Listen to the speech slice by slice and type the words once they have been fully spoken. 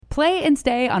play and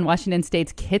stay on Washington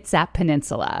State's Kitsap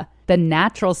Peninsula, the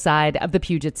natural side of the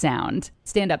Puget Sound.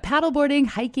 Stand-up paddleboarding,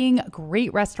 hiking,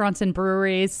 great restaurants and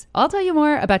breweries. I'll tell you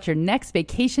more about your next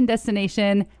vacation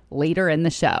destination later in the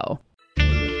show.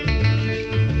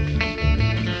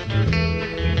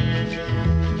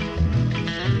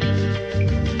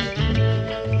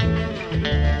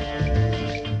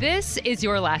 This is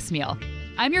Your Last Meal.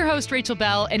 I'm your host, Rachel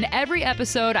Bell, and every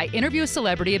episode I interview a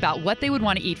celebrity about what they would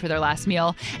want to eat for their last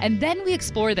meal, and then we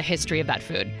explore the history of that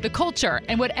food, the culture,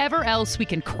 and whatever else we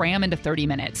can cram into 30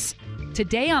 minutes.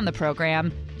 Today on the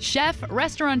program, chef,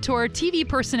 restaurateur, TV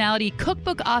personality,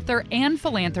 cookbook author, and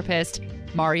philanthropist,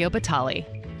 Mario Batali.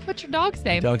 What's your dog's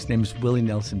name? Dog's name is Willie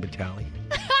Nelson Batali.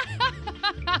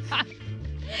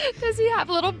 Does he have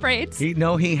little braids? He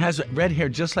has red hair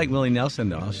just like Willie Nelson,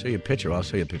 though. I'll show you a picture. I'll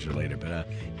show you a picture later. But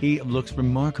he looks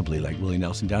remarkably like Willie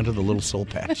Nelson, down to the little soul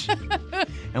patch.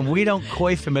 And we don't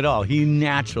coif him at all. He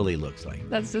naturally looks like him.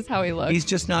 That's just how he looks. He's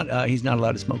just not, he's not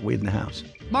allowed to smoke weed in the house.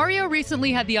 Mario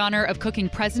recently had the honor of cooking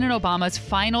President Obama's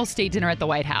final state dinner at the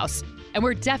White House. And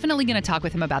we're definitely going to talk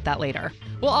with him about that later.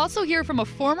 We'll also hear from a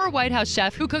former White House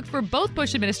chef who cooked for both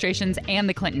Bush administrations and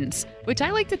the Clintons, which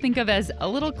I like to think of as a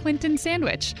little Clinton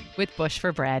sandwich with Bush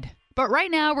for bread. But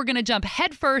right now, we're going to jump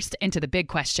headfirst into the big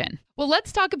question. Well,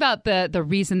 let's talk about the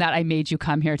reason that I made you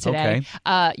come here today.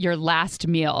 Okay. Your last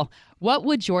meal. What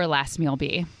would your last meal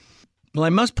be? Well, I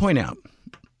must point out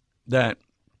that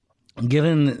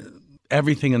given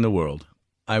everything in the world,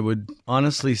 I would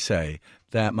honestly say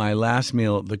that my last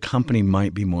meal, the company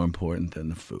might be more important than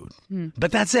the food.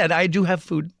 But that said, I do have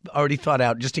food already thought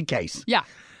out just in case. Yeah.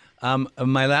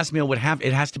 My last meal it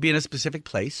has to be in a specific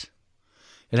place.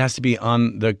 It has to be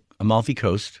on the Amalfi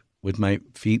Coast with my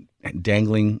feet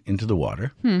dangling into the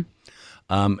water.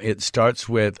 It starts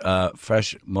with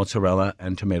fresh mozzarella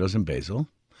and tomatoes and basil.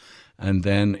 And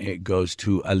then it goes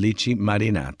to alici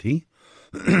marinati,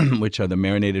 which are the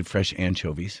marinated fresh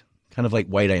anchovies. Kind of like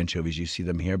white anchovies. You see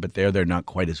them here, but they're not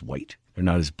quite as white. They're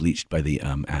not as bleached by the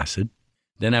acid.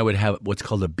 Then I would have what's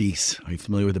called a bis. Are you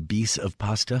familiar with a bis of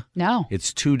pasta? No.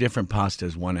 It's two different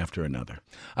pastas, one after another.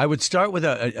 I would start with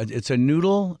it's a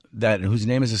noodle whose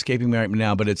name is escaping me right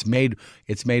now, but it's made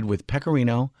with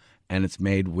pecorino, and it's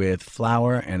made with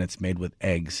flour, and it's made with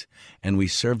eggs. And we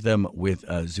serve them with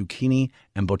zucchini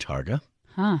and botarga.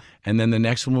 And then the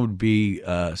next one would be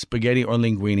spaghetti or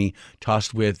linguine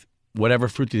tossed with whatever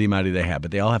frutti di mare they have,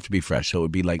 but they all have to be fresh. So it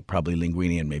would be like probably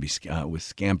linguine and maybe with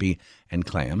scampi and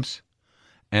clams.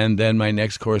 And then my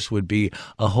next course would be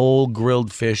a whole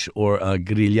grilled fish or a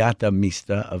grigliata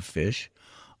mista of fish.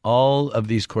 All of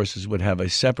these courses would have a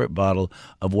separate bottle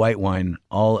of white wine,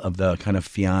 all of the kind of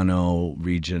Fiano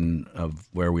region of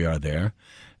where we are there.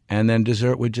 And then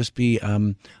dessert would just be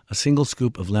a single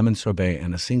scoop of lemon sorbet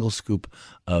and a single scoop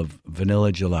of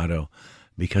vanilla gelato,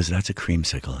 because that's a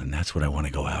creamsicle, and that's what I want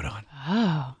to go out on.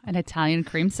 Oh, an Italian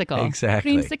creamsicle.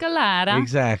 Exactly. Creamsicolata.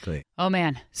 Exactly. Oh,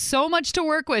 man. So much to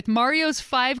work with. Mario's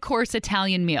 5-course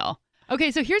Italian meal.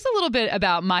 Okay, so here's a little bit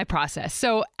about my process.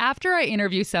 So after I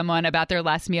interview someone about their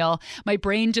last meal, my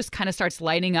brain just kind of starts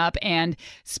lighting up and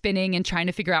spinning and trying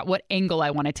to figure out what angle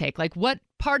I want to take. Like, what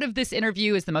part of this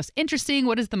interview is the most interesting?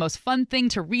 What is the most fun thing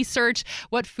to research?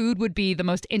 What food would be the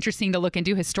most interesting to look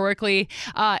into historically?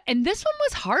 And this one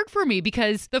was hard for me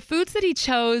because the foods that he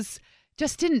chose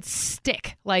just didn't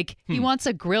stick. Like, he wants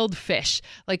a grilled fish.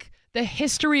 Like, the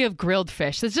history of grilled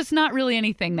fish. There's just not really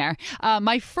anything there.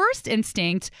 My first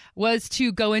instinct was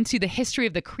to go into the history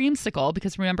of the creamsicle,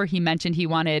 because remember he mentioned he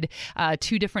wanted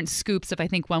 2 different scoops of, I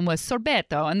think one was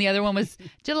sorbetto and the other one was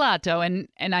gelato,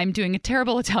 and I'm doing a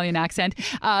terrible Italian accent.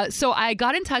 So I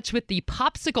got in touch with the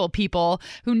Popsicle people,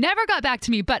 who never got back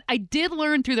to me, but I did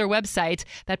learn through their website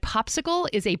that Popsicle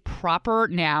is a proper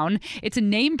noun. It's a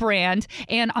name brand,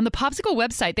 and on the Popsicle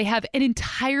website they have an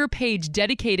entire page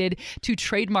dedicated to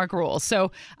trademark rules.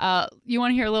 So you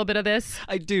want to hear a little bit of this?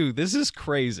 I do. This is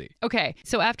crazy. Okay.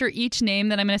 So after each name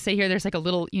that I'm going to say here, there's like a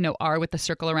little, R with the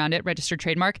circle around it, registered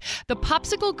trademark. The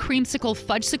Popsicle, Creamsicle,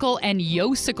 Fudgesicle, and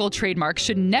Yosicle trademark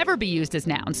should never be used as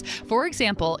nouns. For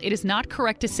example, it is not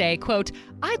correct to say, quote,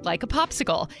 I'd like a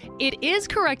popsicle. It is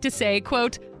correct to say,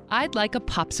 quote, I'd like a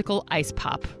popsicle ice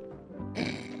pop.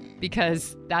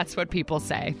 Because that's what people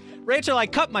say. Rachel, I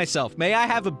cut myself. May I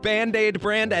have a Band-Aid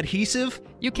brand adhesive?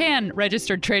 You can,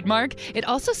 registered trademark. It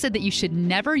also said that you should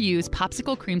never use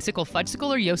popsicle, creamsicle, fudgesicle,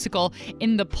 or yosicle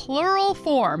in the plural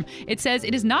form. It says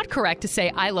it is not correct to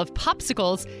say I love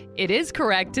popsicles. It is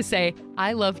correct to say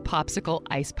I love popsicle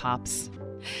ice pops.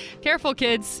 Careful,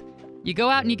 kids. You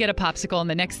go out and you get a popsicle, and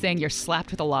the next thing you're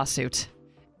slapped with a lawsuit.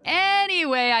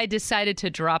 Anyway, I decided to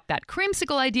drop that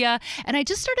creamsicle idea, and I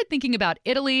just started thinking about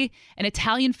Italy and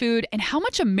Italian food and how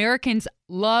much Americans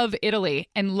love Italy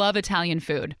and love Italian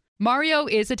food. Mario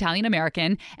is Italian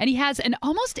American, and he has an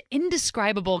almost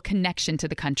indescribable connection to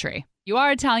the country. You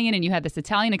are Italian and you had this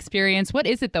Italian experience. What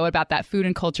is it, though, about that food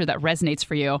and culture that resonates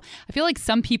for you? I feel like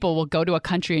some people will go to a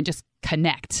country and just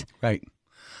connect. Right.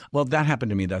 Well, that happened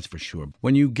to me, that's for sure.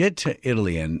 When you get to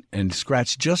Italy and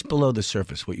scratch just below the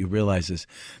surface, what you realize is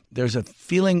there's a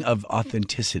feeling of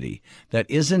authenticity that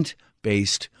isn't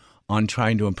based on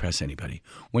trying to impress anybody.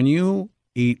 When you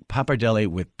eat pappardelle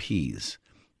with peas,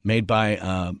 made by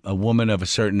a woman of a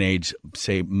certain age,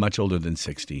 say much older than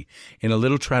 60, in a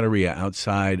little trattoria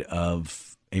outside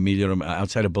of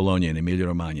Bologna in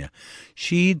Emilia-Romagna,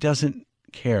 she doesn't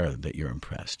care that you're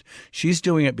impressed. She's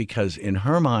doing it because in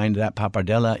her mind that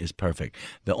pappardelle is perfect.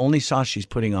 The only sauce she's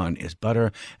putting on is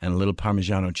butter and a little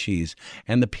Parmigiano cheese,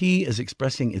 and the pea is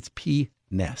expressing its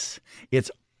pea-ness.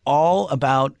 It's all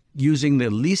about using the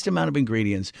least amount of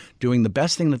ingredients, doing the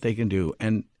best thing that they can do,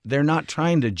 and they're not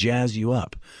trying to jazz you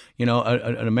up. You know,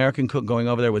 an American cook going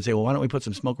over there would say, well, why don't we put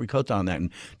some smoked ricotta on that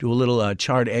and do a little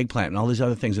charred eggplant and all these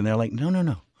other things, and they're like,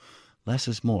 no. Less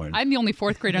is more. I'm the only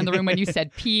fourth grader in the room when you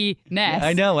said pea-ness.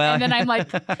 I know. Well, and then I'm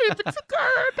like, but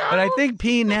I think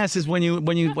pea-ness is when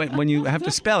you have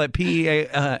to spell it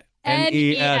P-E-A-N-E-S-S.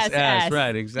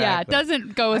 Right, exactly. Yeah, it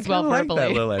doesn't go as well like verbally.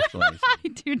 That little explanation. I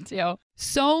do too.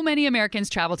 So many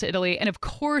Americans travel to Italy, and of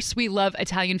course we love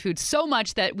Italian food so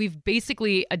much that we've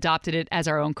basically adopted it as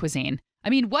our own cuisine.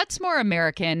 I mean, what's more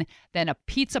American than a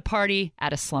pizza party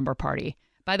at a slumber party?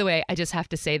 By the way, I just have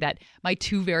to say that my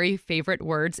two very favorite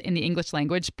words in the English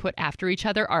language put after each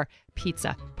other are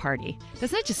pizza party.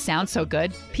 Doesn't it just sound so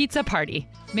good? Pizza party.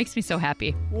 Makes me so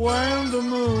happy. When the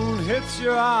moon hits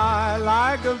your eye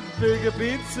like a big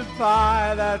pizza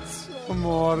pie, that's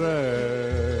amore.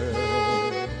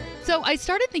 So I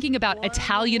started thinking about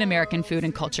Italian-American food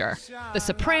and culture. The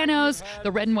Sopranos,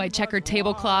 the red and white checkered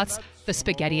tablecloths, the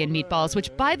spaghetti and meatballs,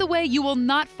 which, by the way, you will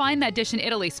not find that dish in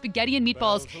Italy. Spaghetti and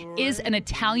meatballs is an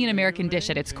Italian-American dish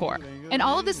at its core. And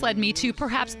all of this led me to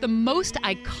perhaps the most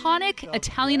iconic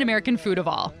Italian-American food of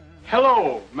all.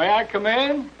 Hello, may I come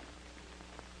in?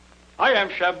 I am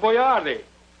Chef Boyardee.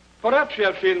 Perhaps you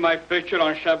have seen my picture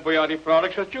on Chef Boyardee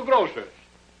products at your grocers.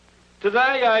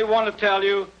 Today I want to tell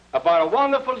you about a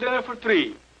wonderful dinner for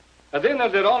three. A dinner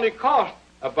that only costs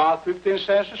about 15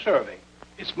 cents a serving.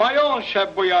 It's my own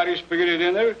Chef Boyardee spaghetti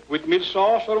dinner with meat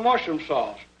sauce or mushroom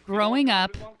sauce. Growing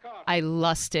up, I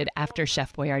lusted after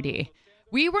Chef Boyardee.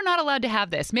 We were not allowed to have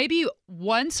this. Maybe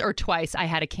once or twice I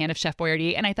had a can of Chef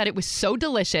Boyardee, and I thought it was so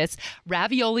delicious.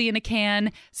 Ravioli in a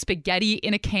can, spaghetti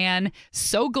in a can,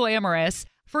 so glamorous.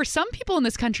 For some people in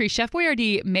this country, Chef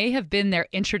Boyardee may have been their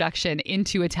introduction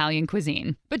into Italian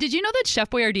cuisine. But did you know that Chef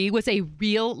Boyardee was a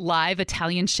real live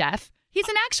Italian chef? He's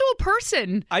an actual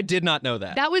person. I did not know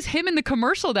that. That was him in the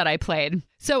commercial that I played.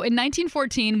 So in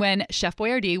 1914, when Chef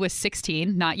Boyardee was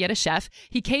 16, not yet a chef,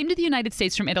 he came to the United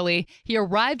States from Italy. He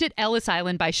arrived at Ellis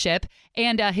Island by ship,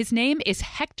 and his name is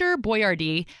Hector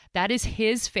Boiardi. That is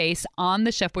his face on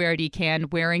the Chef Boyardee can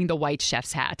wearing the white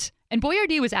chef's hat. And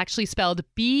Boyardee was actually spelled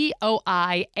B-O-I-A-R-D-I.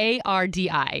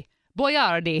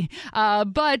 Boiardi.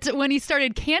 But when he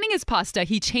started canning his pasta,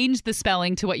 he changed the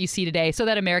spelling to what you see today so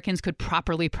that Americans could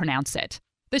properly pronounce it.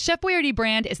 The Chef Boyardee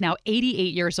brand is now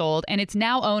 88 years old, and it's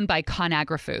now owned by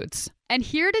Conagra Foods. And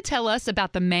here to tell us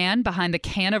about the man behind the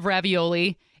can of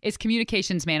ravioli is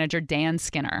communications manager Dan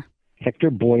Skinner.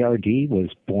 Hector Boiardi was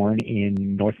born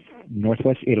in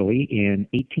northwest Italy in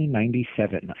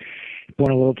 1897.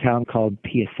 Born in a little town called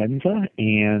Piacenza,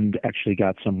 and actually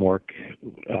got some work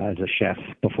as a chef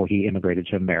before he immigrated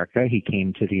to America. He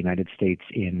came to the United States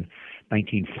in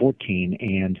 1914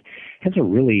 and has a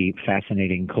really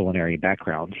fascinating culinary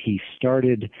background. He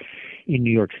started in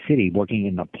New York City working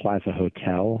in the Plaza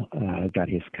Hotel, got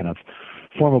his kind of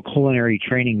formal culinary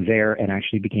training there, and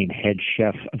actually became head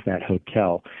chef of that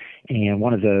hotel. And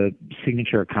one of the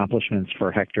signature accomplishments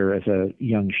for Hector as a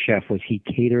young chef was he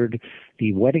catered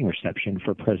the wedding reception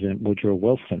for President Woodrow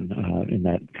Wilson in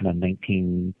that kind of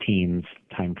 19-teens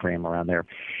time frame around there.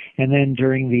 And then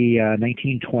during the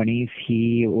 1920s,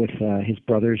 he, with his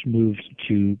brothers, moved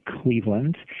to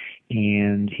Cleveland,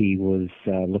 and he was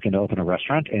looking to open a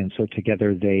restaurant. And so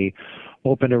together they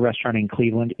opened a restaurant in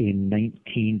Cleveland in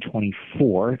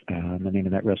 1924. The name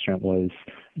of that restaurant was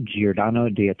Giordano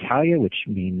d'Italia, which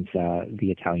means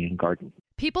the Italian garden.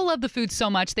 People love the food so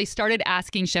much, they started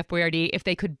asking Chef Boyardee if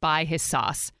they could buy his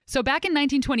sauce. So back in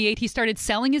 1928, he started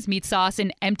selling his meat sauce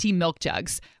in empty milk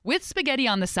jugs with spaghetti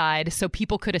on the side so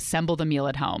people could assemble the meal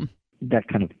at home. that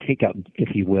kind of takeout,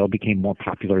 if you will, became more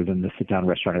popular than the sit-down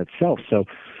restaurant itself. So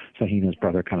he and his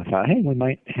brother kind of thought, hey, we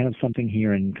might have something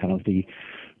here in kind of the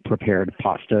prepared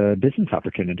pasta business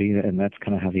opportunity, and that's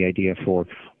kind of how the idea for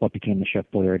what became the Chef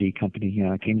Boyardee company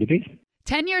came to be.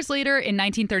 10 years later, in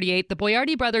 1938, the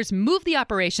Boyardee brothers moved the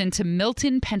operation to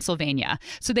Milton, Pennsylvania,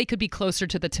 so they could be closer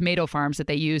to the tomato farms that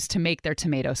they used to make their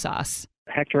tomato sauce.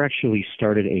 Hector actually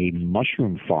started a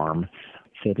mushroom farm.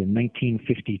 Said in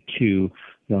 1952,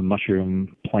 the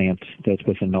mushroom plant that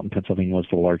was in Milton, Pennsylvania, was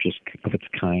the largest of its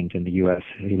kind in the U.S.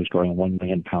 He was growing 1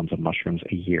 million pounds of mushrooms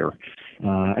a year.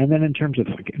 And then in terms of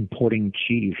importing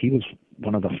cheese, he was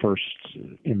one of the first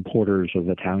importers of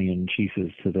Italian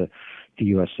cheeses to the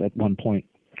U.S. At one point,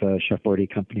 the Chef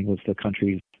Boyardee company was the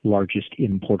country's largest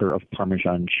importer of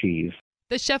Parmesan cheese.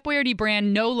 The Chef Boyardee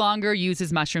brand no longer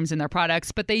uses mushrooms in their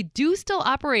products, but they do still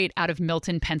operate out of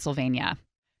Milton, Pennsylvania.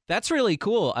 That's really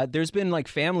cool. There's been like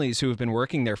families who have been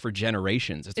working there for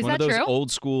generations. It's Is one of that those true? old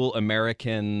school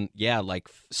American,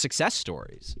 success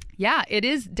stories. Yeah, it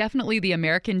is definitely the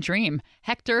American dream.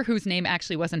 Hector, whose name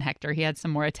actually wasn't Hector, he had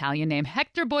some more Italian name.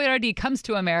 Hector Boyardee comes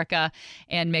to America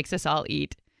and makes us all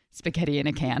eat spaghetti in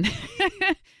a can.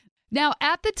 Now,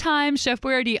 at the time Chef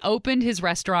Boyardee opened his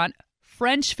restaurant,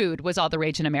 French food was all the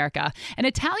rage in America, and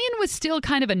Italian was still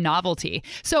kind of a novelty.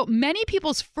 So many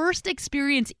people's first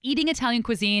experience eating Italian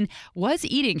cuisine was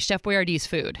eating Chef Boyardee's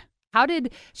food. How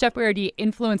did Chef Boyardee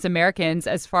influence Americans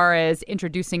as far as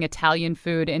introducing Italian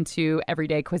food into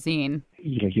everyday cuisine?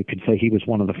 You could say he was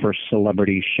one of the first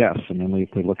celebrity chefs. I mean, we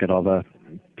look at all the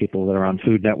people that are on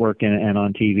Food Network and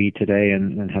on TV today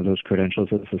and have those credentials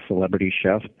as a celebrity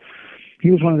chef. He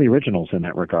was one of the originals in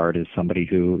that regard, as somebody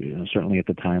who, certainly at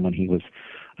the time when he was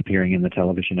appearing in the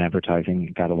television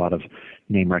advertising, got a lot of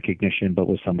name recognition, but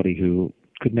was somebody who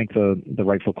could make the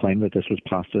rightful claim that this was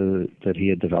pasta that he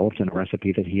had developed and a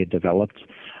recipe that he had developed.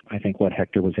 I think what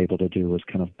Hector was able to do was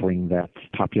kind of bring that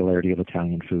popularity of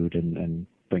Italian food and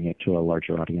bring it to a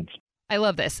larger audience. I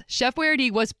love this. Chef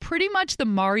Boyardee was pretty much the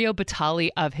Mario Batali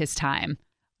of his time.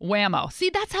 Whammo.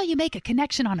 See, that's how you make a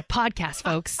connection on a podcast,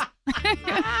 folks.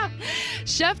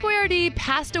 Chef Boyardee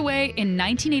passed away in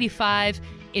 1985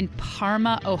 in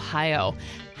Parma, Ohio.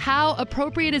 How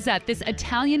appropriate is that? This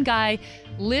Italian guy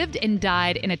lived and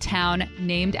died in a town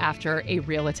named after a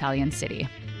real Italian city.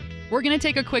 We're going to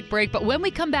take a quick break, but when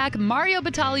we come back, Mario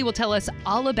Batali will tell us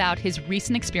all about his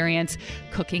recent experience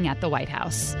cooking at the White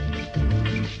House.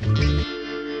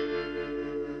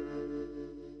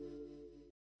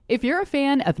 If you're a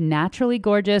fan of naturally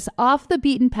gorgeous,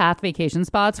 off-the-beaten-path vacation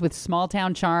spots with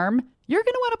small-town charm, you're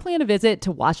going to want to plan a visit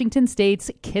to Washington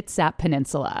State's Kitsap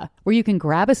Peninsula, where you can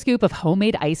grab a scoop of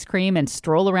homemade ice cream and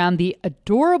stroll around the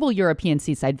adorable European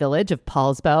seaside village of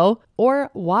Paulsbo,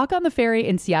 or walk on the ferry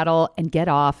in Seattle and get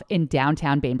off in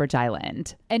downtown Bainbridge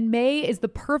Island. And May is the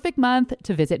perfect month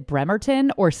to visit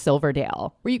Bremerton or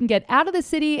Silverdale, where you can get out of the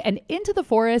city and into the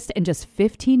forest in just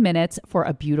 15 minutes for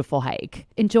a beautiful hike.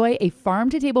 Enjoy a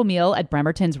farm-to-table meal at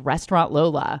Bremerton's Restaurant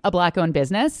Lola, a Black-owned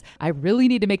business. I really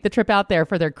need to make the trip out there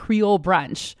for their Creole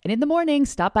brunch. And in the morning,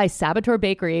 stop by Saboteur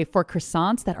Bakery for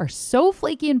croissants that are so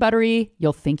flaky and buttery,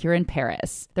 you'll think you're in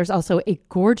Paris. There's also a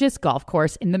gorgeous golf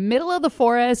course in the middle of the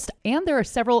forest, and there are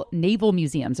several naval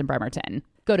museums in Bremerton.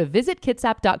 Go to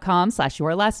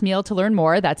visitkitsap.com/yourlastmeal to learn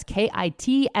more. That's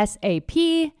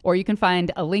KITSAP. Or you can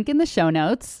find a link in the show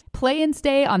notes. Play and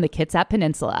stay on the Kitsap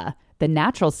Peninsula, the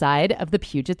natural side of the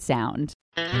Puget Sound.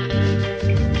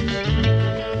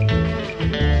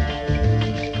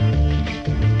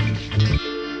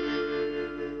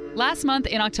 Last month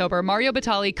in October, Mario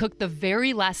Batali cooked the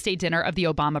very last state dinner of the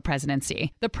Obama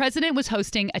presidency. The president was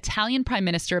hosting Italian Prime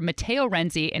Minister Matteo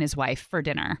Renzi and his wife for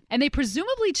dinner. And they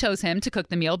presumably chose him to cook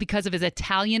the meal because of his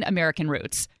Italian-American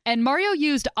roots. And Mario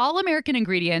used all American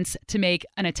ingredients to make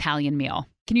an Italian meal.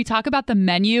 Can you talk about the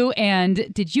menu, and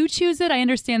did you choose it? I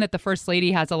understand that the First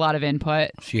Lady has a lot of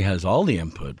input. She has all the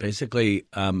input. Basically,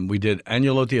 we did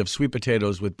agnolotti of sweet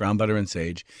potatoes with brown butter and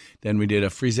sage. Then we did a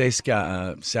frisee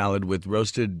salad with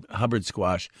roasted Hubbard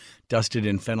squash, dusted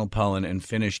in fennel pollen, and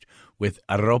finished with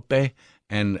arrope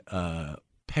and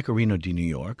pecorino di New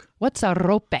York. What's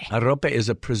arrope? Arrope is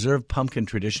a preserved pumpkin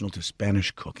traditional to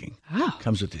Spanish cooking. Oh.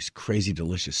 Comes with this crazy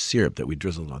delicious syrup that we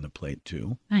drizzled on the plate,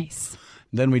 too. Nice.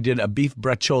 Then we did a beef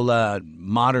bracciola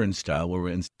modern style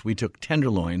where we took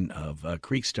tenderloin of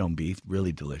Creekstone beef,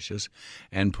 really delicious,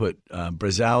 and put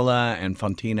bresaola and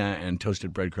fontina and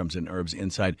toasted breadcrumbs and herbs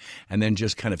inside, and then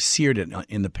just kind of seared it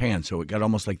in the pan. So it got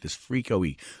almost like this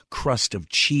frico-y crust of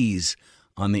cheese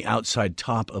on the outside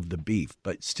top of the beef,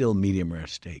 but still medium rare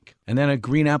steak. And then a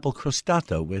green apple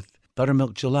crostato with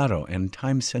buttermilk gelato and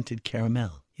thyme-scented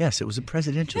caramel. Yes, it was a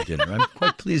presidential dinner. I'm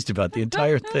quite pleased about the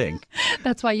entire thing.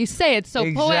 That's why you say it so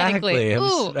poetically.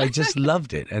 I just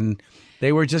loved it. And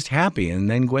they were just happy. And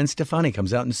then Gwen Stefani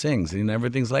comes out and sings. And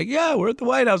everything's like, yeah, we're at the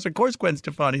White House. Of course Gwen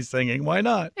Stefani's singing. Why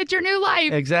not? It's your new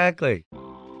life. Exactly.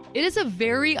 It is a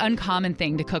very uncommon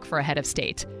thing to cook for a head of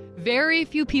state. Very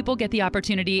few people get the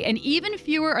opportunity, and even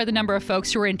fewer are the number of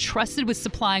folks who are entrusted with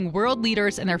supplying world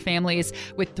leaders and their families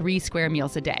with 3 square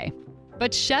meals a day.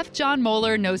 But Chef Jon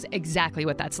Moeller knows exactly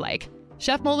what that's like.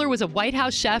 Chef Moeller was a White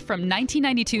House chef from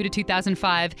 1992 to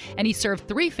 2005, and he served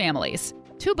 3 families,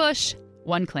 2 Bush,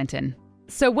 1 Clinton.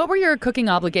 So what were your cooking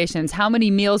obligations? How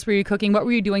many meals were you cooking? What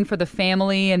were you doing for the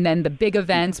family and then the big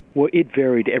events? Well, it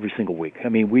varied every single week. I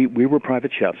mean, we were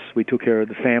private chefs. We took care of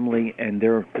the family and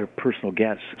their personal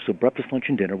guests. So breakfast, lunch,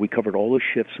 and dinner, we covered all the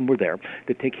shifts and were there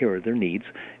to take care of their needs,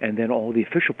 and then all the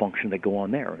official functions that go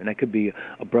on there. And that could be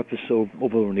a breakfast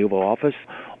over in the Oval Office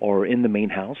or in the main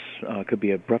house. It could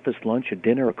be a breakfast, lunch, a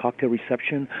dinner, a cocktail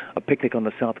reception, a picnic on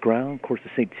the South Ground, of course,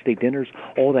 the state dinners.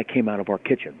 All that came out of our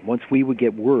kitchen. Once we would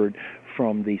get word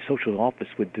from the social office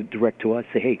would direct to us,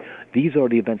 say, hey, these are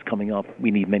the events coming up. We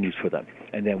need menus for them.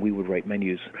 And then we would write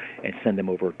menus and send them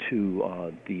over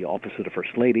to the office of the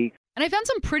First Lady. And I found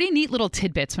some pretty neat little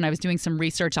tidbits when I was doing some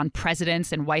research on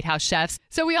presidents and White House chefs.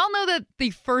 So we all know that the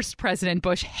first President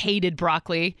Bush hated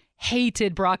broccoli.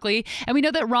 And we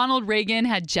know that Ronald Reagan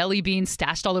had jelly beans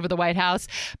stashed all over the White House.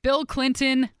 Bill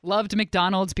Clinton loved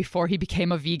McDonald's before he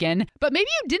became a vegan. But maybe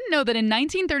you didn't know that in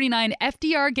 1939,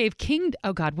 FDR gave King...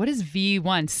 Oh, God, what is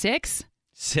V1? 6?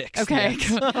 6. Okay.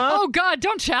 Yes. Oh, God,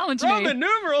 don't challenge me. Roman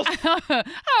numerals.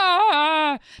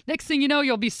 Next thing you know,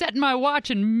 you'll be setting my watch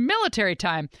in military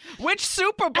time. Which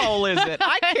Super Bowl is it?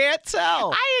 I can't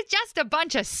tell. It's just a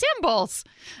bunch of symbols.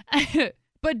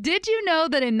 But did you know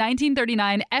that in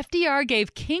 1939, FDR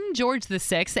gave King George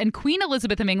VI and Queen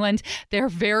Elizabeth of England their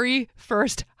very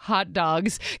first hot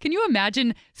dogs? Can you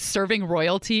imagine serving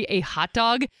royalty a hot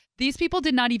dog? These people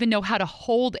did not even know how to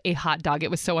hold a hot dog.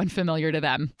 It was so unfamiliar to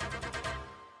them.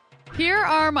 Here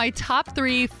are my top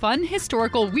 3 fun,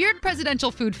 historical, weird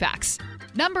presidential food facts.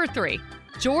 Number 3,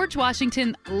 George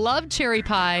Washington loved cherry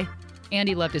pie and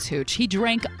he loved his hooch. He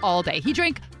drank all day. He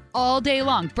drank all day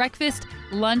long. Breakfast,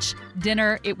 lunch,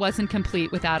 dinner. It wasn't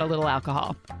complete without a little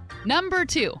alcohol. Number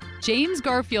 2, James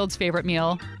Garfield's favorite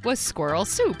meal was squirrel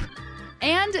soup.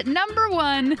 And number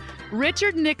 1,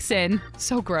 Richard Nixon,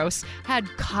 so gross, had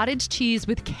cottage cheese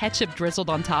with ketchup drizzled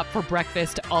on top for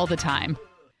breakfast all the time.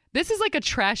 This is like a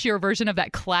trashier version of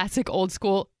that classic old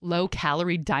school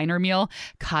low-calorie diner meal,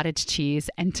 cottage cheese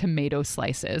and tomato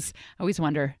slices. I always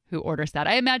wonder who orders that.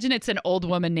 I imagine it's an old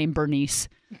woman named Bernice.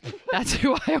 That's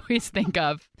who I always think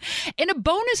of. In a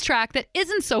bonus track that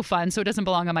isn't so fun, so it doesn't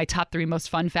belong on my top 3 most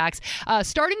fun facts,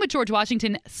 starting with George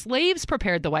Washington, slaves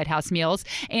prepared the White House meals.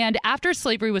 And after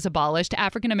slavery was abolished,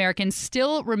 African Americans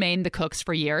still remained the cooks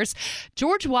for years.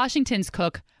 George Washington's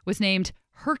cook was named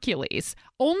Hercules,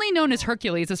 only known as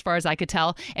Hercules as far as I could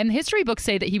tell. And the history books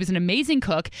say that he was an amazing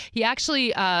cook. He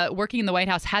actually, working in the White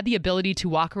House, had the ability to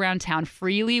walk around town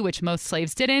freely, which most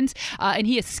slaves didn't. And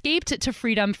he escaped to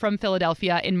freedom from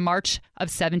Philadelphia in March of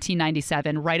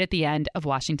 1797, right at the end of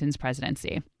Washington's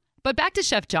presidency. But back to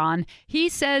Chef Jon. He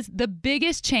says the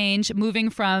biggest change moving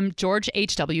from George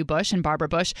H.W. Bush and Barbara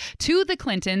Bush to the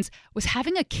Clintons was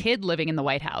having a kid living in the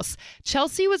White House.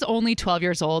 Chelsea was only 12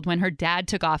 years old when her dad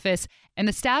took office, and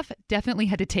the staff definitely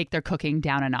had to take their cooking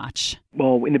down a notch.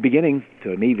 Well, in the beginning,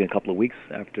 to maybe a couple of weeks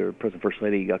after President First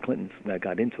Lady Clinton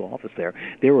got into office there,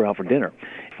 they were out for dinner.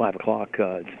 5 o'clock,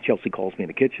 Chelsea calls me in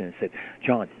the kitchen and said,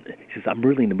 John, she says, I'm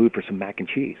really in the mood for some mac and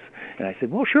cheese. And I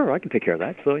said, well, sure, I can take care of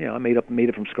that. So, I made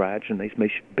it from scratch, and nice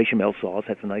bechamel sauce,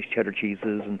 had some nice cheddar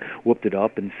cheeses, and whooped it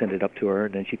up and sent it up to her.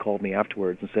 And then she called me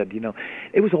afterwards and said,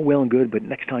 it was all well and good, but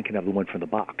next time can I have the one from the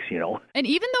box, And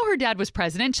even though her dad was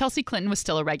president, Chelsea Clinton was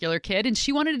still a regular kid, and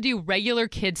she wanted to do regular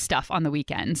kid stuff on the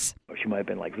weekends. She might have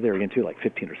been there again too, like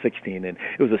 15 or 16, and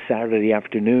it was a Saturday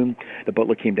afternoon. The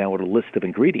butler came down with a list of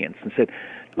ingredients and said,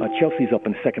 Chelsea's up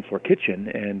in the second floor kitchen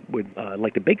and would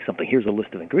like to bake something. Here's a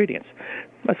list of ingredients.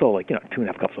 I saw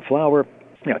 2.5 cups of flour,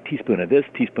 a teaspoon of this,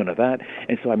 teaspoon of that.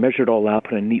 And so I measured it all out,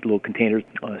 put in a neat little container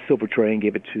on a silver tray, and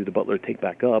gave it to the butler to take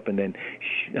back up. And then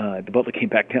the butler came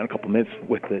back down a couple of minutes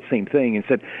with the same thing and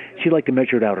said she'd like to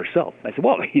measure it out herself. I said,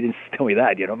 well, he didn't tell me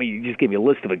that. You just gave me a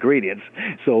list of ingredients.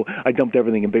 So I dumped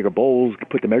everything in bigger bowls,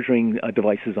 put the measuring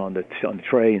devices on the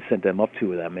tray, and sent them up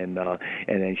to them. And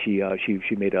then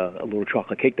she made a little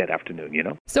chocolate cake that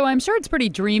afternoon. So I'm sure it's pretty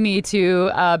dreamy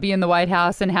to be in the White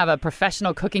House and have a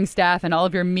professional cooking staff, and all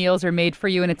of your meals are made for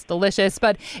you and it's delicious.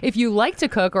 But if you like to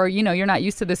cook or, you're not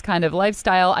used to this kind of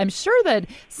lifestyle, I'm sure that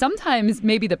sometimes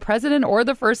maybe the president or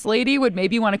the first lady would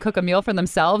maybe want to cook a meal for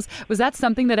themselves. Was that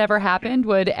something that ever happened?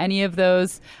 Would any of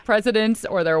those presidents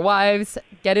or their wives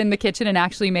get in the kitchen and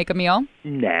actually make a meal?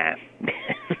 Nah.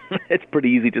 It's pretty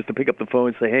easy just to pick up the phone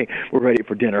and say, hey, we're ready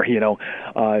for dinner,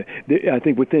 I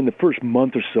think within the first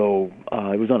month or so,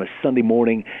 it was on a Sunday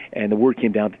morning, and the word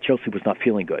came down that Chelsea was not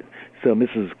feeling good. So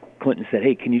Mrs. Clinton said,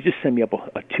 hey, can you just send me up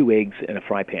 2 eggs in a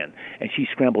fry pan? And she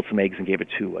scrambled some eggs and gave it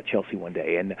to Chelsea one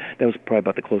day. And that was probably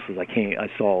about the closest I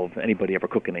saw of anybody ever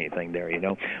cooking anything there,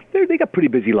 They got pretty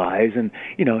busy lives. And,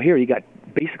 here you got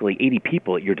basically 80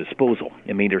 people at your disposal.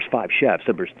 I mean, there's 5 chefs.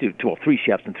 There's 3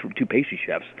 chefs and 2 pastry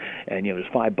chefs. And, there's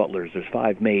 5 butlers. There's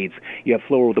 5 maids. You have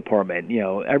floral department.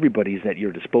 Everybody's at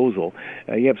your disposal.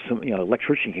 You have some,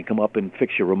 electrician can come up and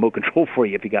fix your remote control for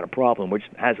you if you got a problem, which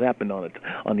has happened on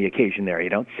the occasion there,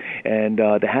 And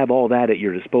to have all that at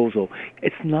your disposal,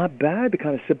 it's not bad to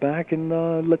kind of sit back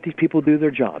and let these people do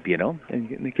their job, and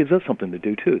it gives us something to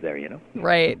do too there,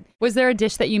 Right. Was there a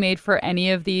dish that you made for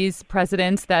any of these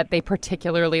presidents that they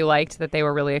particularly liked, that they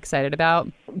were really excited about?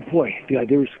 Boy, yeah,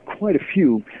 there's quite a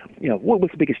few.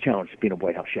 What's the biggest challenge to being a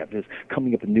White House chef is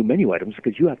coming up with new menu items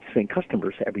because you have the same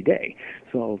customers every day.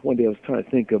 So one day I was trying to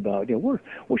think about,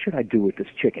 what should I do with this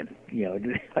chicken?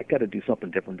 I got to do something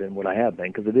different than what I have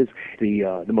been because it is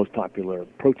the most popular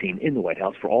protein in the White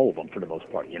House for all of them for the most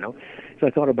part, So I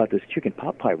thought about this chicken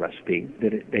pot pie recipe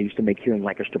that they used to make here in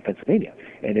Lancaster, Pennsylvania.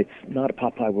 And it's not a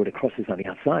pot pie where the crust is on the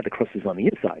outside, the crust is on the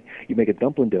inside. You make a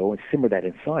dumpling dough and simmer that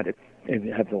inside it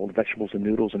and have all the vegetables and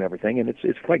noodles and everything, and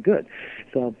it's quite good.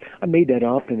 So I made that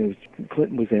up, and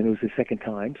Clinton was in. It was his second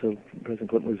time, so President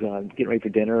Clinton was getting ready for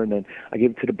dinner, and then I gave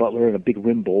it to the butler in a big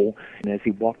rim bowl. And as he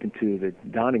walked into the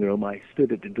dining room, I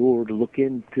stood at the door to look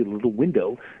into the little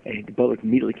window, and the butler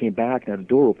immediately came back. Now the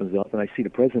door opens up, and I see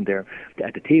the president there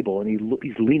at the table, and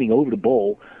he's leaning over the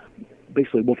bowl,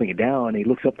 basically wolfing it down. And he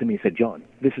looks up to me and said, "John,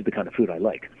 this is the kind of food I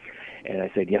like." And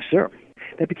I said, "Yes, sir."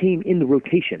 That became in the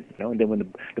rotation, And then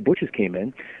when the Bushes came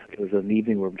in, it was an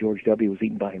evening where George W. was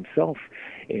eating by himself,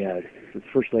 and the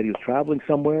First Lady was traveling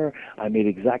somewhere. I made the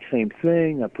exact same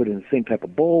thing. I put it in the same type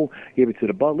of bowl, gave it to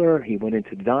the butler. He went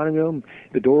into the dining room.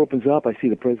 The door opens up. I see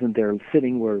the president there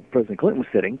sitting where President Clinton was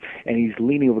sitting, and he's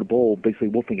leaning over the bowl, basically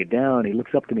wolfing it down. He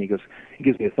looks up to me. He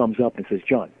gives me a thumbs up and says,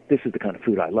 "John, this is the kind of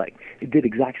food I like." It did the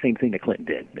exact same thing that Clinton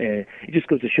did. It just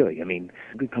goes to show you. I mean,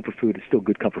 good comfort food is still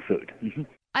good comfort food. Mm-hmm.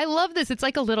 I love this. It's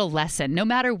like a little lesson. No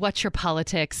matter what your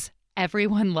politics,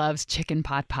 everyone loves chicken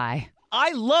pot pie.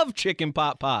 I love chicken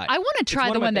pot pie. I want to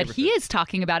try the one that he is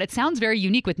talking about. It sounds very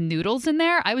unique with noodles in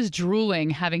there. I was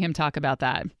drooling having him talk about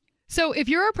that. So if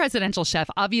you're a presidential chef,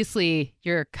 obviously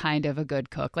you're kind of a good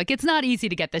cook. Like, it's not easy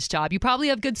to get this job. You probably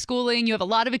have good schooling. You have a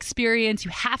lot of experience.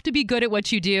 You have to be good at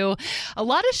what you do. A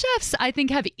lot of chefs, I think,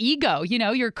 have ego.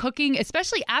 You're cooking,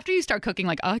 especially after you start cooking,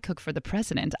 like, oh, I cook for the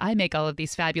president. I make all of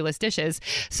these fabulous dishes.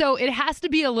 So it has to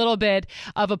be a little bit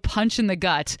of a punch in the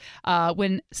gut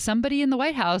when somebody in the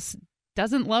White House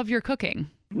doesn't love your cooking.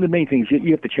 The main thing is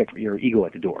you have to check your ego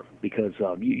at the door because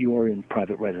you are in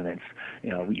private residence.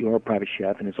 You are a private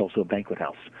chef, and it's also a banquet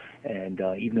house. And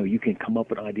even though you can come up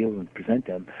with ideas and present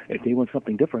them, if they want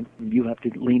something different, you have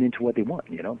to lean into what they want.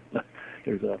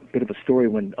 There's a bit of a story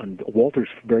when on Walter's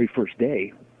very first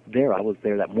day there, I was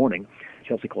there that morning.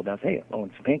 Chelsea called down and said, "Hey, I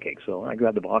want some pancakes." So I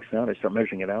grabbed the box down, I started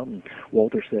measuring it out, and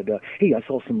Walter said, "Hey, I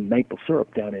saw some maple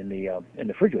syrup down in the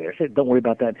refrigerator." I said, "Don't worry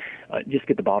about that. Just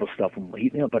get the bottle stuff and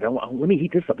heat it up. But let me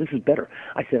heat this up. This is better."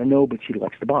 I said, "I know, but she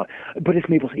likes the bottle." But it's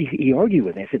maple. He argued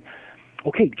with me. I said,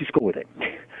 "Okay, just go with it."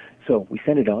 So we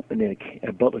sent it up, and then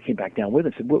a butler came back down with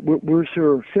it and said, "Where's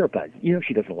her syrup at?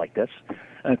 She doesn't like this."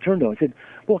 And I turned to him and said,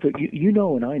 "Walter, you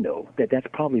know and I know that that's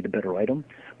probably the better item.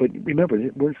 But remember,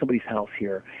 we're in somebody's house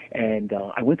here, and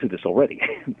I went through this already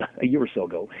a year or so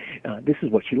ago. This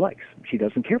is what she likes. She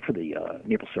doesn't care for the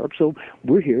maple syrup, so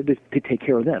we're here to take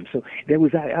care of them." So that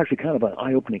was actually kind of an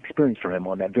eye-opening experience for him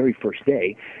on that very first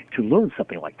day to learn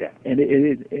something like that. And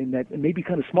it may be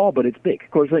kind of small, but it's big.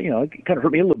 Of course, it kind of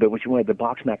hurt me a little bit when she wanted the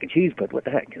box mac and cheese, but what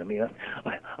the heck? I mean,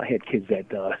 I had kids that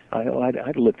I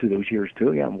had to live through those years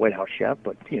too. Yeah, I'm a White House chef,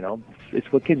 but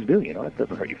it's what kids do. It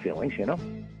doesn't hurt your feelings.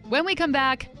 When we come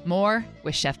back, more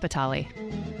with Chef Batali.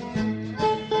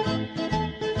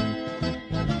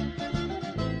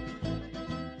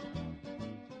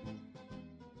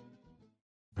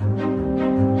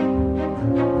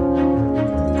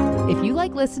 If you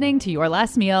like listening to Your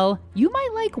Last Meal, you might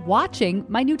like watching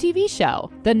my new TV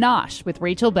show, The Nosh with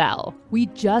Rachel Bell. We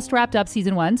just wrapped up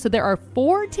season 1, so there are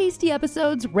 4 tasty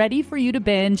episodes ready for you to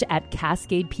binge at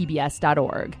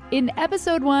CascadePBS.org. In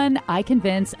episode 1, I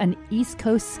convince an East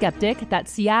Coast skeptic that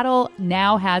Seattle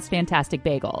now has fantastic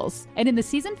bagels. And in the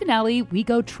season finale, we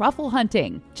go truffle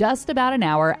hunting, just about an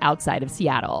hour outside of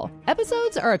Seattle.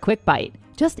 Episodes are a quick bite,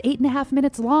 just 8.5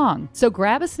 minutes long. So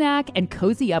grab a snack and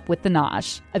cozy up with The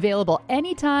Nosh. Available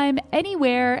anytime,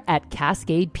 anywhere at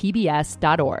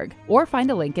CascadePBS.org, or find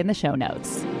a link in the show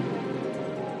notes.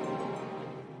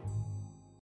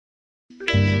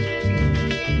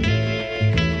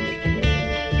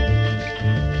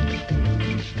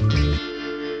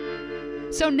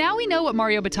 So now we know what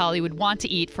Mario Batali would want to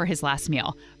eat for his last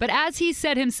meal. But as he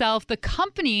said himself, the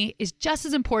company is just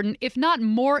as important, if not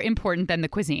more important, than the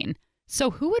cuisine. So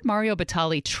who would Mario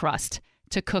Batali trust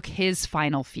to cook his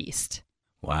final feast?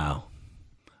 Wow.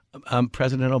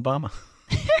 President Obama.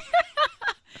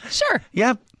 Sure.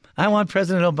 Yep. I want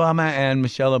President Obama and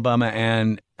Michelle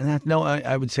Obama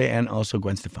I would say, and also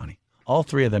Gwen Stefani. All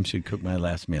 3 of them should cook my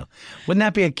last meal. Wouldn't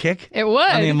that be a kick? It would.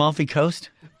 On the Amalfi Coast?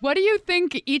 What do you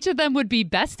think each of them would be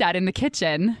best at in the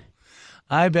kitchen?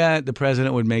 I bet the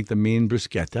president would make the mean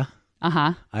bruschetta.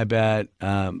 Uh-huh. I bet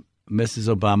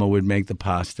Mrs. Obama would make the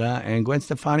pasta. And Gwen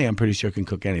Stefani, I'm pretty sure, can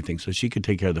cook anything. So she could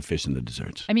take care of the fish and the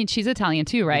desserts. I mean, she's Italian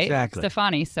too, right? Exactly.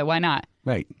 Stefani, so why not?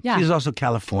 Right. Yeah. She's also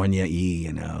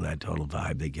California-y, that total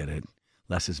vibe. They get it.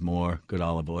 Less is more. Good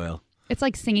olive oil. It's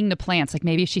like singing to plants. Like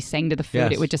maybe if she sang to the food,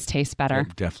 Yes. it would just taste better.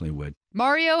 It definitely would.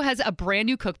 Mario has a brand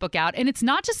new cookbook out, and it's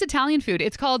not just Italian food.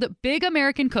 It's called Big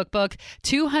American Cookbook,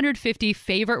 250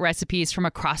 Favorite Recipes from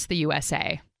Across the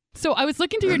USA. So I was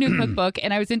looking through your new cookbook,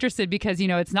 and I was interested because,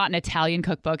 it's not an Italian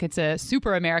cookbook. It's a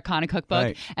super Americana cookbook.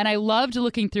 Right. And I loved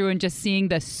looking through and just seeing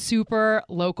the super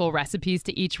local recipes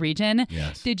to each region.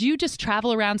 Yes. Did you just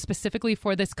travel around specifically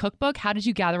for this cookbook? How did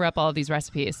you gather up all of these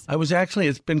recipes? I was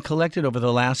it's been collected over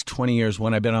the last 20 years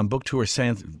when I've been on book tour,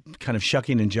 kind of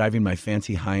shucking and jiving my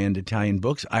fancy high-end Italian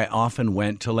books. I often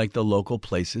went to the local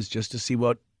places just to see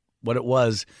what it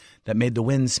was that made the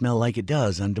wind smell like it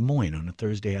does on Des Moines on a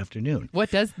Thursday afternoon.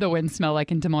 What does the wind smell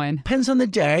like in Des Moines? Depends on the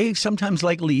day. Sometimes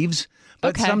like leaves, but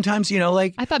Okay. sometimes,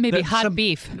 I thought maybe hot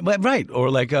beef. Right. Or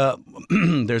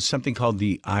there's something called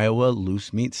the Iowa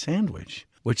loose meat sandwich,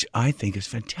 which I think is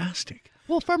fantastic.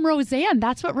 Well, from Roseanne.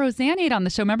 That's what Roseanne ate on the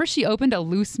show. Remember she opened a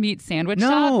loose meat sandwich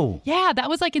No. shop? Yeah, that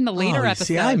was in the later episodes.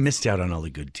 See, I missed out on all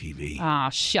the good TV. Oh,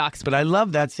 shucks. But I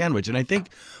love that sandwich. And I think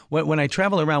when I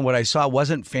travel around, what I saw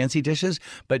wasn't fancy dishes,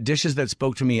 but dishes that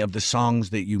spoke to me of the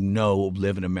songs that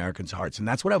live in Americans' hearts. And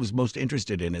that's what I was most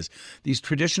interested in, is these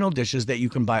traditional dishes that you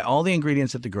can buy all the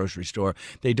ingredients at the grocery store.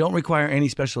 They don't require any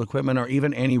special equipment or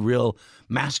even any real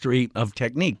mastery of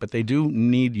technique, but they do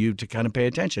need you to kind of pay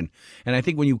attention. And I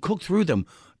think when you cook through them,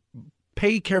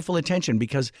 pay careful attention,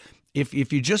 because if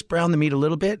you just brown the meat a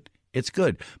little bit, it's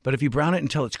good. But if you brown it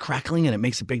until it's crackling and it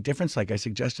makes a big difference, like I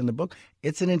suggest in the book,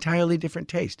 it's an entirely different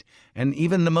taste. And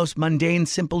even the most mundane,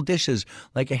 simple dishes,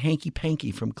 like a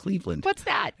hanky-panky from Cleveland. What's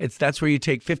that? That's where you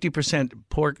take 50%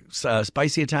 pork,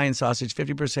 spicy Italian sausage,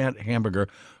 50% hamburger,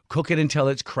 cook it until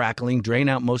it's crackling, drain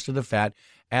out most of the fat,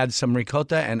 add some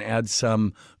ricotta and add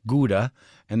some Gouda,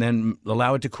 and then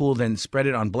allow it to cool, then spread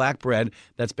it on black bread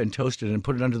that's been toasted and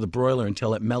put it under the broiler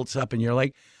until it melts up, and you're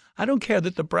like, I don't care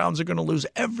that the Browns are going to lose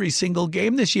every single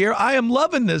game this year. I am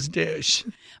loving this dish.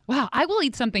 Wow, I will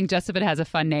eat something just if it has a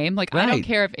fun name. I don't Right.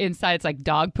 care if inside it's like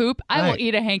dog poop. I will Right.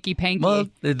 eat a hanky-panky. Well,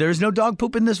 there's no dog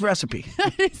poop in this recipe.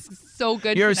 It's so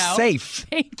good You're to know. safe.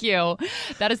 Thank you.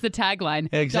 That is the tagline.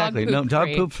 Exactly. Dog No, dog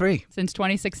free poop free. Since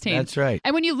 2016. That's right.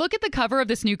 And when you look at the cover of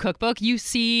this new cookbook, you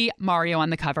see Mario on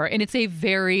the cover, and it's a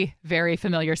very, very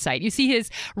familiar sight. You see his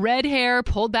red hair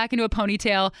pulled back into a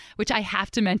ponytail, which I have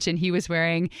to mention he was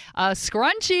wearing a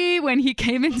scrunchie when he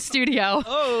came in studio.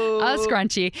 A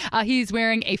scrunchie. He's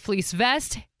wearing a fleece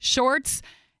vest, shorts,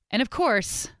 and of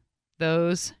course,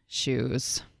 those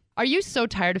shoes. Are you so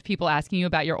tired of people asking you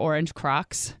about your orange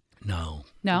Crocs? No.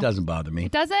 No? It doesn't bother me.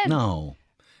 It doesn't? No.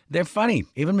 They're funny.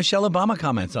 Even Michelle Obama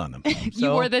comments on them. You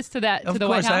So, wore this to the Of White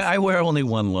course, House? I wear only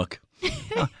one look.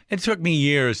 It took me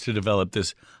years to develop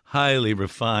this highly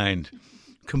refined,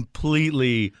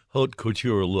 completely haute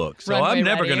couture look. So Runway I'm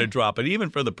never ready. going to drop it, even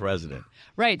for the president.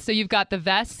 Right. So you've got the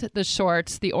vest, the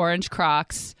shorts, the orange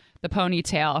Crocs, the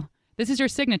ponytail. This is your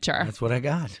signature. That's what I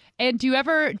got. And do you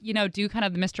ever, do kind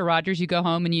of the Mr. Rogers, you go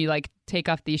home and you take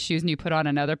off these shoes and you put on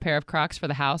another pair of Crocs for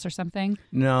the house or something?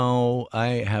 No, I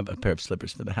have a pair of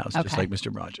slippers for the house, just Okay. like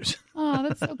Mr. Rogers. Oh,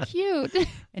 that's so cute.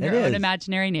 In It your own is.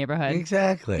 imaginary neighborhood.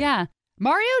 Exactly. Yeah.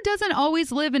 Mario doesn't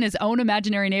always live in his own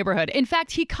imaginary neighborhood. In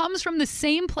fact, he comes from the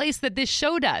same place that this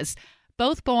show does,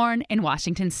 both born in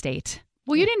Washington State.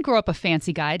 Well, you didn't grow up a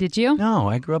fancy guy, did you? No,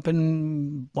 I grew up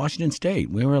in Washington State.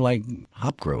 We were like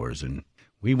hop growers, and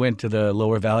we went to the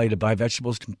Lower Valley to buy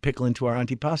vegetables to pickle into our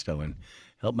antipasto and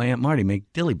help my Aunt Marty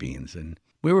make dilly beans. And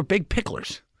we were big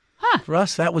picklers. Huh. For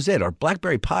us, that was it. Our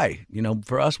blackberry pie.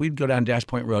 For us, we'd go down Dash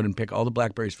Point Road and pick all the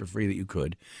blackberries for free that you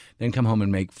could, then come home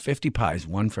and make 50 pies,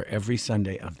 one for every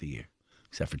Sunday of the year,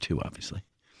 except for 2, obviously.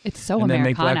 It's so and Americana. then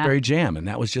make blackberry jam, and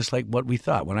that was just like what we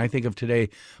thought. When I think of today,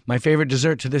 my favorite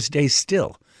dessert to this day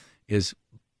still is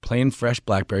plain fresh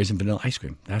blackberries and vanilla ice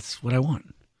cream. That's what I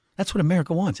want. That's what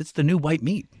America wants. It's the new white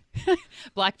meat.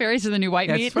 Blackberries are the new white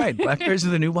meat. That's right. Blackberries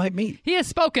are the new white meat. He has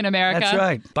spoken, America. That's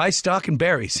right. Buy stock and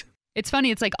berries. It's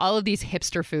funny. It's like all of these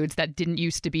hipster foods that didn't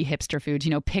used to be hipster foods,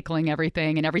 pickling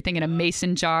everything and everything in a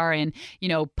mason jar and,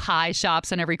 pie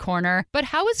shops on every corner. But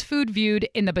how is food viewed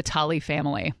in the Batali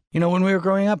family? When we were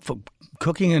growing up,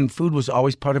 cooking and food was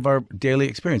always part of our daily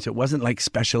experience. It wasn't like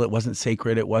special. It wasn't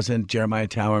sacred. It wasn't Jeremiah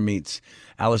Tower meets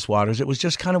Alice Waters. It was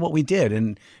just kind of what we did.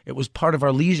 And it was part of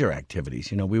our leisure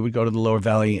activities. We would go to the Lower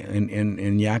Valley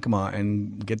in Yakima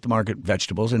and get the market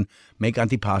vegetables and make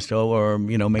antipasto or,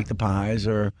 make the pies,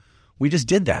 or we just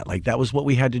did that. Like that was what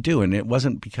we had to do. And it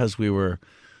wasn't because we were,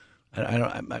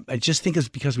 I just think it's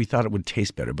because we thought it would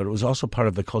taste better, but it was also part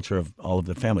of the culture of all of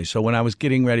the family. So when I was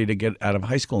getting ready to get out of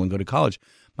high school and go to college,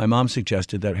 my mom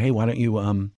suggested that, hey, why don't you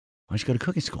go to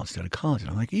cooking school instead of college? And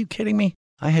I'm like, are you kidding me?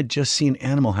 I had just seen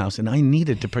Animal House and I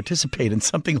needed to participate in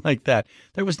something like that.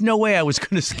 There was no way I was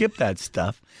going to skip that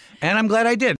stuff. And I'm glad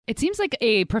I did. It seems like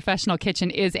a professional kitchen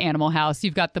is Animal House.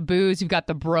 You've got the booze, you've got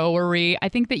the browery. I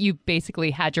think that you basically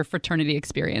had your fraternity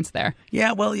experience there.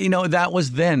 Yeah, well, that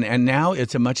was then. And now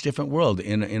it's a much different world.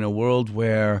 In a world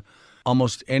where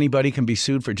almost anybody can be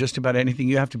sued for just about anything,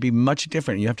 you have to be much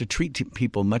different. You have to treat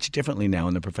people much differently now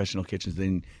in the professional kitchens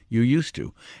than you used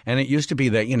to. And it used to be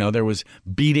that, there was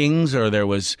beatings or there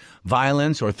was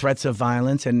violence or threats of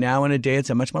violence. And now in a day, it's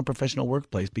a much more professional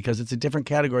workplace because it's a different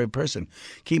category of person.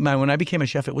 Keep in mind, when I became a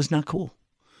chef, it was not cool.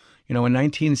 In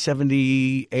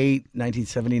 1978,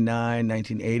 1979,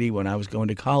 1980, when I was going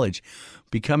to college,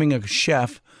 becoming a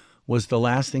chef was the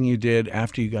last thing you did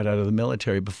after you got out of the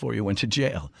military before you went to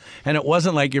jail. And it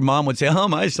wasn't like your mom would say, oh,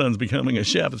 my son's becoming a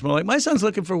chef. It's more like, my son's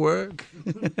looking for work.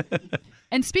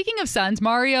 And speaking of sons,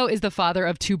 Mario is the father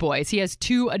of 2 boys. He has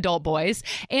 2 adult boys.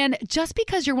 And just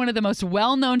because you're one of the most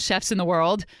well-known chefs in the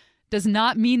world does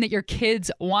not mean that your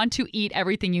kids want to eat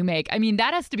everything you make. I mean,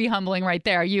 that has to be humbling right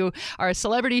there. You are a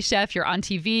celebrity chef, you're on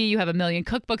TV, you have a million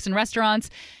cookbooks and restaurants,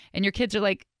 and your kids are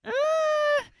like,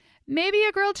 maybe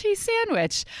a grilled cheese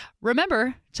sandwich.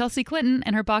 Remember, Chelsea Clinton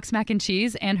and her box mac and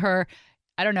cheese and her,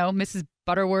 I don't know, Mrs.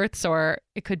 Butterworth's, or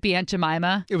it could be Aunt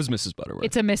Jemima. It was Mrs. Butterworth.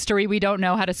 It's a mystery we don't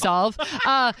know how to solve.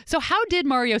 So how did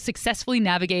Mario successfully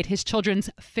navigate his children's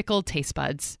fickle taste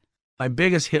buds? My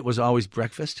biggest hit was always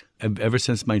breakfast. Ever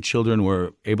since my children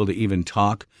were able to even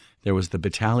talk, there was the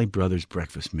Batali Brothers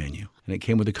breakfast menu. And it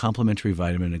came with a complimentary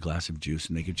vitamin and a glass of juice,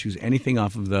 and they could choose anything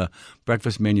off of the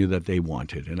breakfast menu that they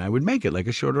wanted. And I would make it like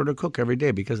a short order cook every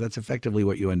day because that's effectively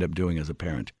what you end up doing as a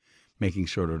parent, making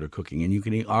short order cooking. And you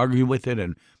can argue with it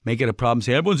and make it a problem,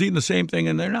 say everyone's eating the same thing,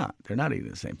 and they're not. They're not eating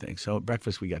the same thing. So at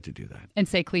breakfast, we got to do that. And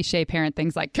say cliche parent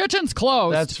things like, kitchen's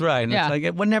closed. That's right. And yeah. It's like,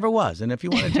 it never was. And if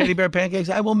you wanted teddy bear pancakes,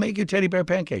 I will make you teddy bear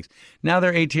pancakes. Now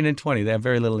they're 18 and 20. They have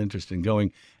very little interest in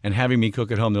going and having me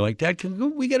cook at home. They're like, Dad,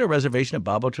 can we get a reservation at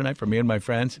Babbo tonight for me and my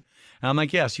friends? And I'm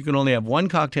like, yes, you can only have 1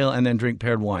 cocktail and then drink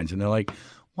paired wines. And they're like,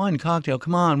 1 cocktail,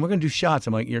 come on, we're going to do shots.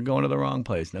 I'm like, you're going to the wrong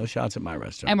place. No shots at my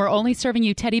restaurant. And we're only serving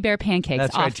you teddy bear pancakes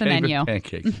That's off right, the teddy menu. Bear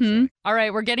pancakes. All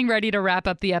right, we're getting ready to wrap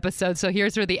up the episode. So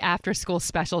here's where the after school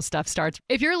special stuff starts.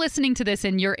 If you're listening to this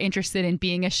and you're interested in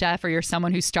being a chef, or you're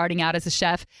someone who's starting out as a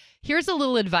chef, here's a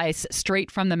little advice straight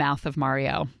from the mouth of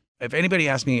Mario. If anybody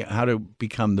asked me how to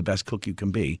become the best cook you can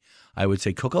be, I would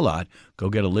say cook a lot, go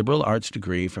get a liberal arts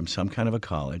degree from some kind of a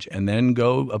college, and then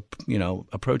go,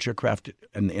 approach your craft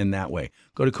in that way.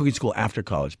 Go to cooking school after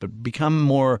college, but become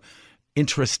more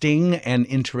interesting and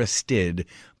interested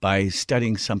by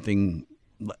studying something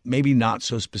maybe not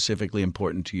so specifically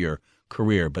important to your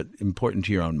career, but important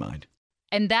to your own mind.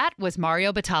 And that was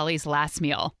Mario Batali's last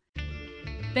meal.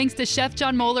 Thanks to Chef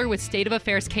John Moeller with State of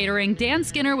Affairs Catering, Dan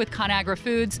Skinner with ConAgra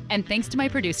Foods, and thanks to my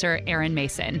producer, Aaron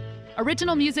Mason.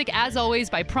 Original music, as always,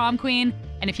 by Prom Queen.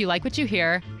 And if you like what you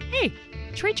hear, hey,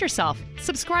 treat yourself.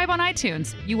 Subscribe on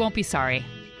iTunes. You won't be sorry.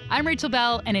 I'm Rachel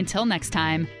Bell, and until next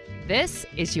time, this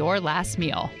is your last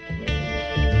meal.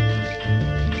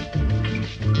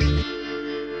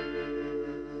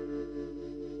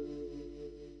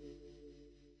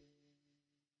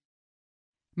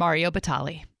 Mario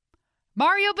Batali.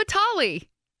 Mario Batali.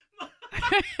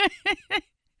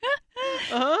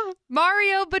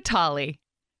 Mario Batali.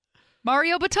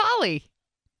 Mario Batali.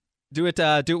 Do it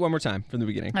one more time from the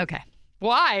beginning. Okay.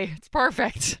 Why? It's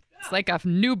perfect. It's like a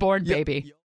newborn baby.